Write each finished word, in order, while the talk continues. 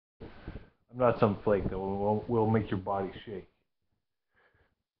I'm not some flake that will make your body shake.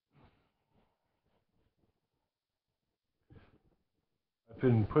 I've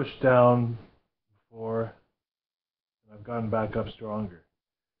been pushed down before, and I've gone back up stronger.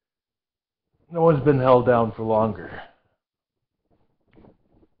 No one's been held down for longer.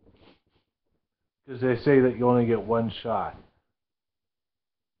 Because they say that you only get one shot.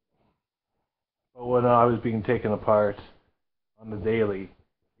 But when I was being taken apart on the daily,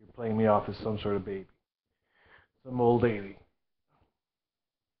 you're playing me off as some sort of baby. Some old lady.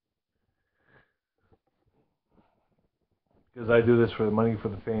 Because I do this for the money, for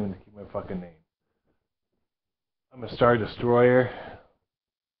the fame, and to keep my fucking name. I'm a star destroyer.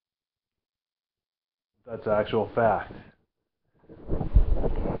 That's an actual fact.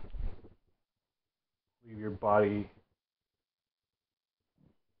 Leave your body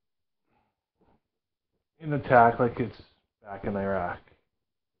in attack like it's back in Iraq.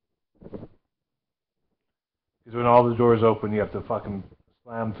 Because when all the doors open, you have to fucking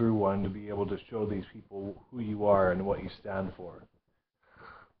slam through one to be able to show these people who you are and what you stand for.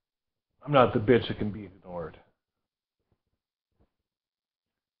 I'm not the bitch that can be ignored.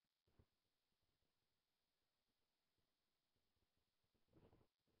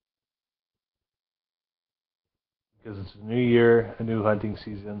 Because it's a new year, a new hunting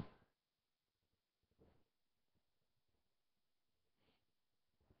season.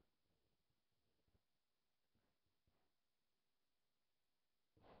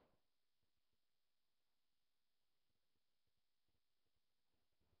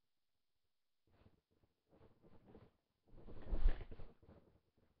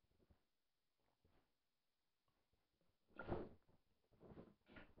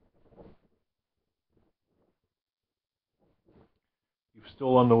 You've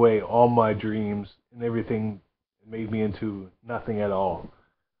stolen away all my dreams and everything and made me into nothing at all.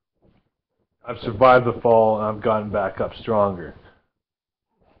 I've survived the fall and I've gotten back up stronger.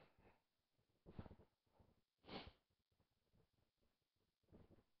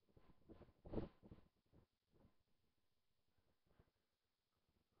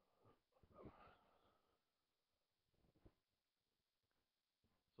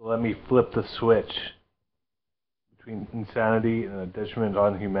 So let me flip the switch between insanity and a detriment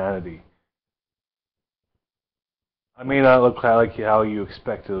on humanity. I may not look like how you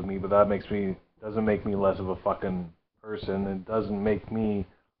expected of me, but that doesn't make me less of a fucking person. It doesn't make me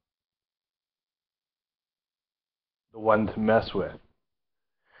the one to mess with.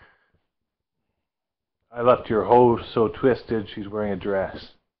 I left your hoe so twisted she's wearing a dress.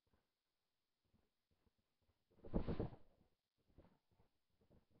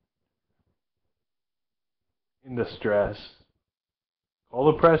 In distress.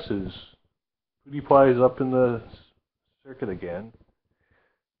 Call the presses. PewDiePie is up in the circuit again.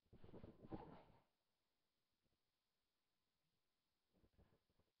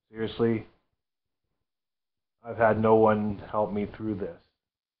 Seriously, I've had no one help me through this.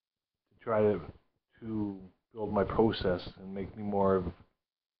 To try to build my process and make me more of...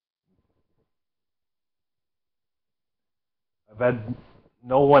 I've had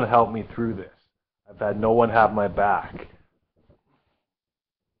no one help me through this. I've had no one have my back.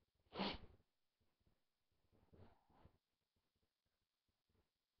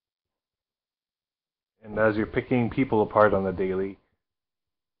 And as you're picking people apart on the daily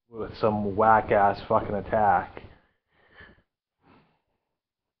with some whack-ass fucking attack,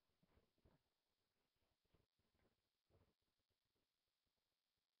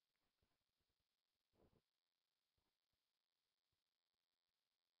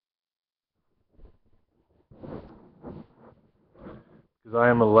 because I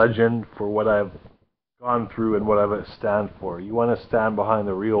am a legend for what I've gone through and what I stand for. You want to stand behind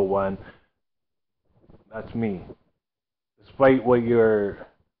the real one, that's me. Despite what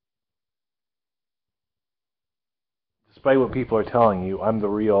people are telling you, I'm the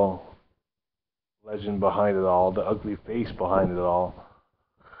real legend behind it all, the ugly face behind it all.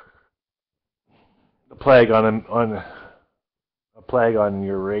 The plague on a plague on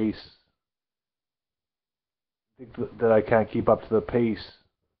your race. I think that I can't keep up to the pace.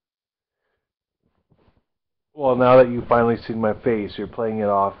 Well, now that you've finally seen my face, you're playing it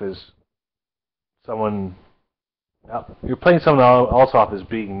off as someone. You're playing someone else off as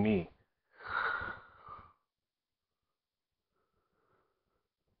being me.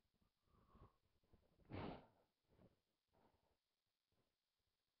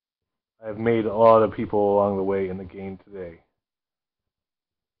 I've made a lot of people along the way in the game today.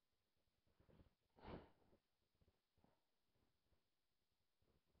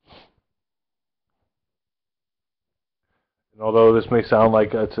 And And although this may sound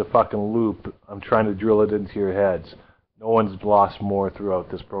like it's a fucking loop, I'm trying to drill it into your heads. No one's lost more throughout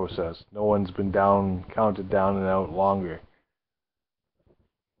this process. No one's been counted down and out longer.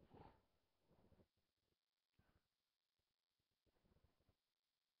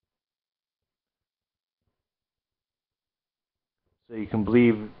 So you can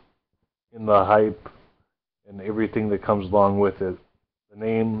believe in the hype and everything that comes along with it, the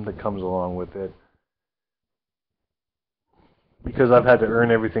name that comes along with it. Because I've had to earn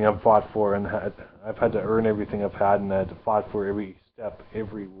everything I've fought for, and I've had to earn everything I've had, and I had to fought for every step,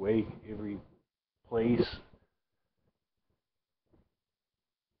 every way, every place.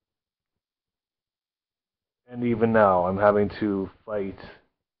 And even now, I'm having to fight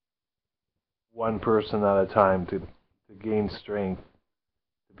one person at a time to gain strength,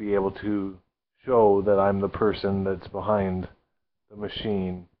 to be able to show that I'm the person that's behind the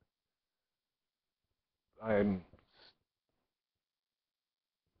machine. I'm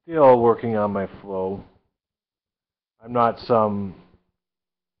still working on my flow. I'm not some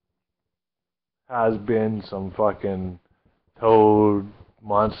has-been, some fucking toad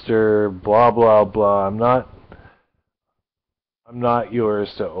monster, blah blah blah. I'm not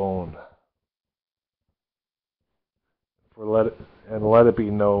yours to own. Let it be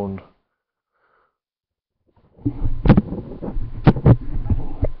known.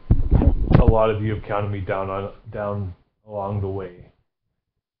 A lot of you have counted me down along the way.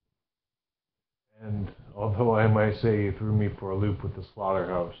 And although I might say you threw me for a loop with the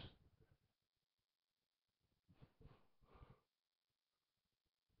slaughterhouse,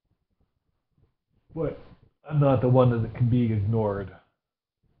 but I'm not the one that can be ignored.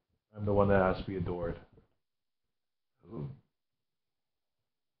 I'm the one that has to be adored.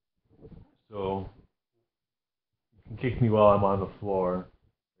 So you can kick me while I'm on the floor, or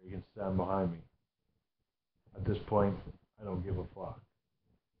you can stand behind me. At this point, I don't give a fuck.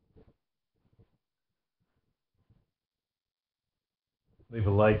 Leave a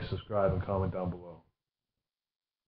like, subscribe, and comment down below.